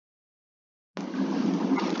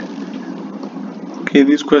Okay,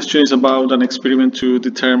 this question is about an experiment to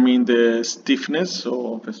determine the stiffness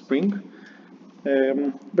of a spring.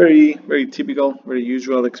 Very typical, very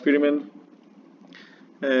usual experiment.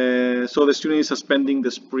 So the student is suspending the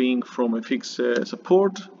spring from a fixed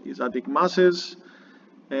support, he's adding masses,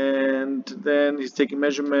 and then he's taking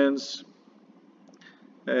measurements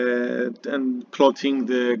and plotting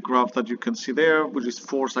the graph that you can see there, which is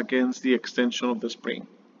force against the extension of the spring.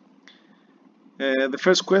 The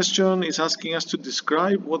first question is asking us to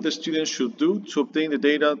describe what the student should do to obtain the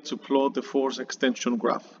data to plot the force extension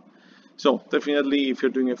graph. So definitely, if you're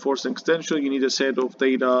doing a force extension, you need a set of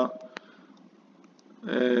data,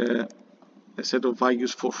 a set of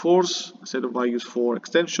values for force, a set of values for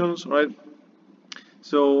extensions, right?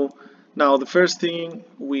 So now the first thing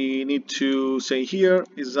we need to say here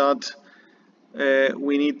is that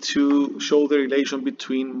we need to show the relation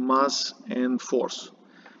between mass and force.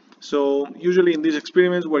 So usually in these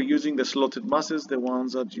experiments we're using the slotted masses, the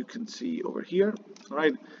ones that you can see over here,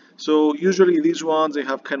 right? So usually these ones, they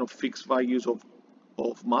have kind of fixed values of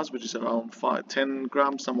mass, which is around 10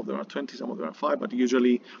 grams. Some of them are 20, some of them are 5, but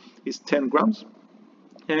usually it's 10 grams.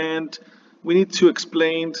 And we need to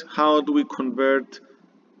explain how do we convert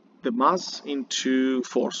the mass into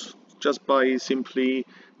force, just by simply,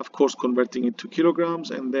 of course, converting it to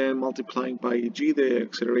kilograms and then multiplying by g, the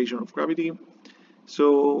acceleration of gravity.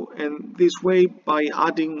 So, and this way, by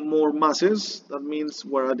adding more masses, that means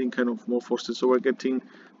we're adding kind of more forces, so we're getting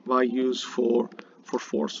values for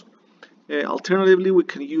force. Alternatively, we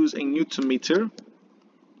can use a Newton meter,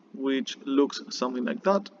 which looks something like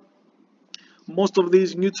that. Most of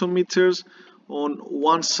these Newton meters, on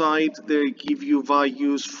one side they give you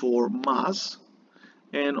values for mass,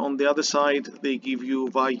 and on the other side they give you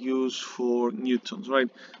values for newtons, right?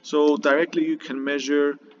 So directly you can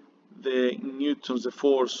measure the newtons, the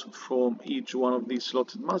force, from each one of these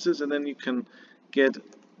slotted masses, and then you can get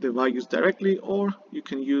the values directly, or you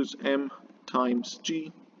can use m times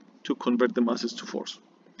g to convert the masses to force.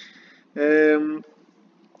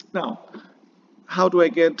 Now, how do I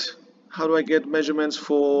get measurements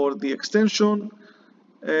for the extension?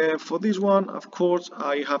 For this one, of course,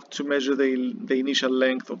 I have to measure the initial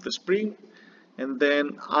length of the spring, and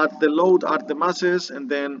then add the load, add the masses, and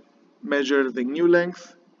then measure the new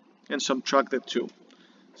length and subtract the two.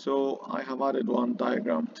 So I have added one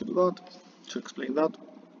diagram to do that, to explain that.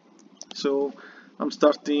 So I'm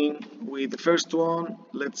starting with the first one.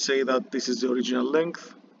 Let's say that this is the original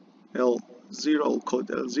length, L0, I'll call it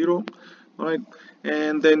L0, all right?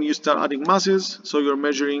 And then you start adding masses, so you're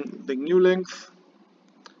measuring the new length,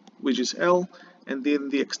 which is L, and then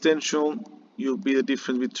the extension will be the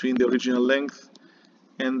difference between the original length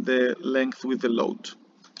and the length with the load.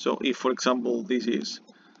 So if, for example, this is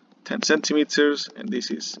 10 centimeters and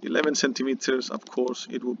this is 11 centimeters, of course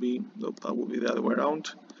it will be, that will be the other way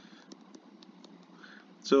around.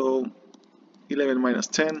 So 11 minus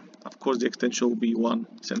 10, of course the extension will be 1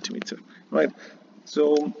 centimeter, right?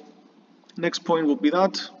 So next point will be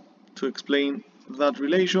that, to explain that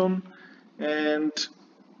relation, and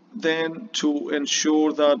then to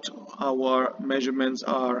ensure that our measurements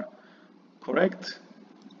are correct,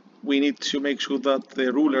 we need to make sure that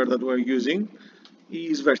the ruler that we're using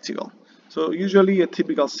is vertical. So usually a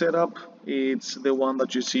typical setup, it's the one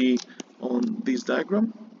that you see on this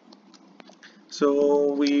diagram.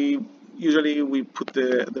 So we put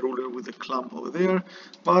the ruler with the clamp over there,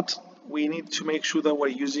 but we need to make sure that we're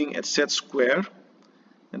using a set square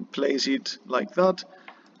and place it like that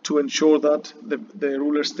to ensure that the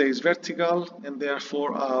ruler stays vertical, and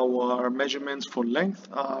therefore our measurements for length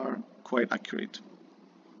are quite accurate.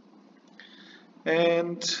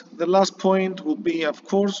 And the last point will be, of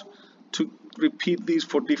course, to repeat these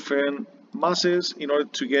for different masses in order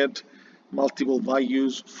to get multiple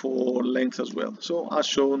values for length as well. So as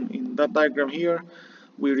shown in that diagram here,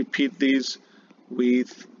 we repeat these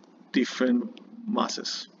with different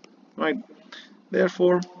masses, right?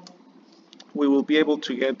 Therefore, we will be able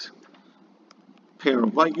to get a pair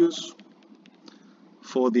of values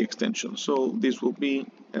for the extension. So this will be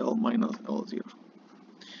L minus L0.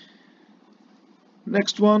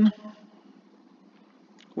 Next one,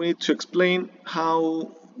 we need to explain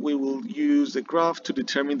how we will use the graph to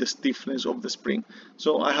determine the stiffness of the spring.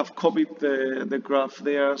 So I have copied the graph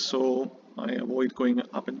there, so I avoid going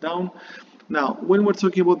up and down. Now, when we're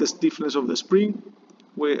talking about the stiffness of the spring,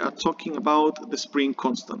 we are talking about the spring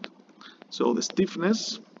constant. So the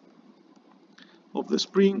stiffness of the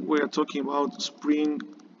spring, we are talking about spring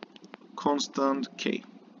constant K.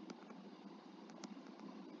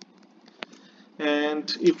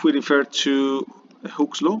 And if we refer to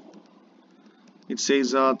Hooke's law, it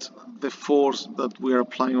says that the force that we are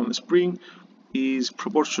applying on the spring is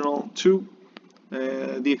proportional to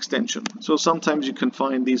the extension. So sometimes you can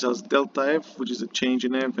find these as delta f, which is the change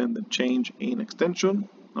in f and the change in extension.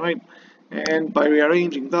 All right, and by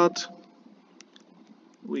rearranging that,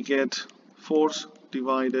 we get force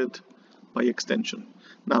divided by extension.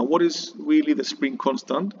 Now, what is really the spring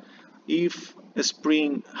constant? If a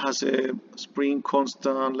spring has a spring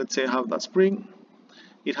constant, let's say I have that spring,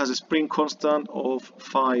 it has a spring constant of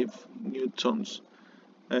 5 newtons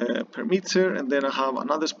per meter, and then I have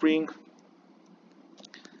another spring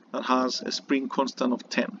that has a spring constant of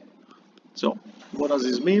 10. So what does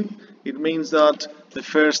this mean? It means that the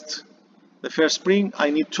first spring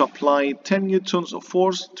I need to apply 10 newtons of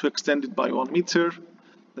force to extend it by 1 meter.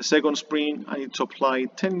 The second spring I need to apply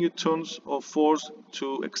 10 newtons of force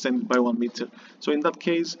to extend it by 1 meter. So in that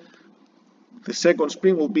case, the second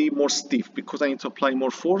spring will be more stiff because I need to apply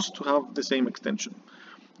more force to have the same extension.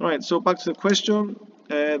 Alright, so back to the question.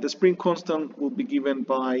 The spring constant will be given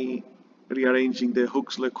by rearranging the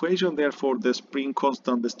Hooke's law equation. Therefore, the spring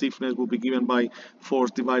constant, the stiffness, will be given by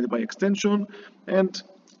force divided by extension. And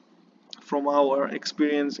from our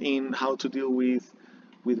experience in how to deal with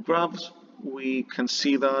graphs, we can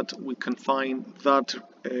see that we can find that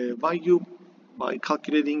value by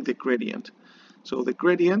calculating the gradient. So the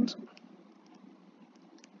gradient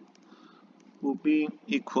will be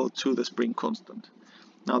equal to the spring constant.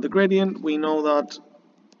 Now the gradient, we know that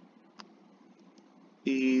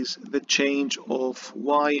is the change of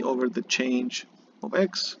y over the change of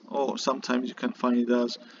x, or sometimes you can find it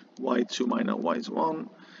as y2 minus y1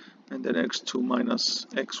 and then x2 minus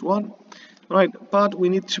x1. Right, but we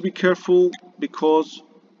need to be careful because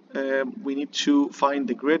we need to find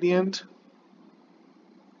the gradient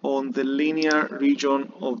on the linear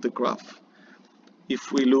region of the graph.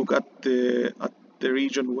 If we look at the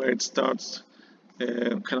region where it starts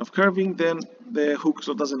kind of curving, then the Hooke's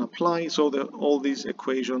law doesn't apply, so all these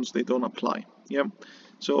equations, they don't apply. Yeah,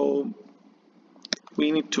 so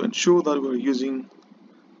we need to ensure that we're using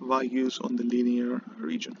values on the linear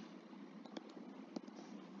region.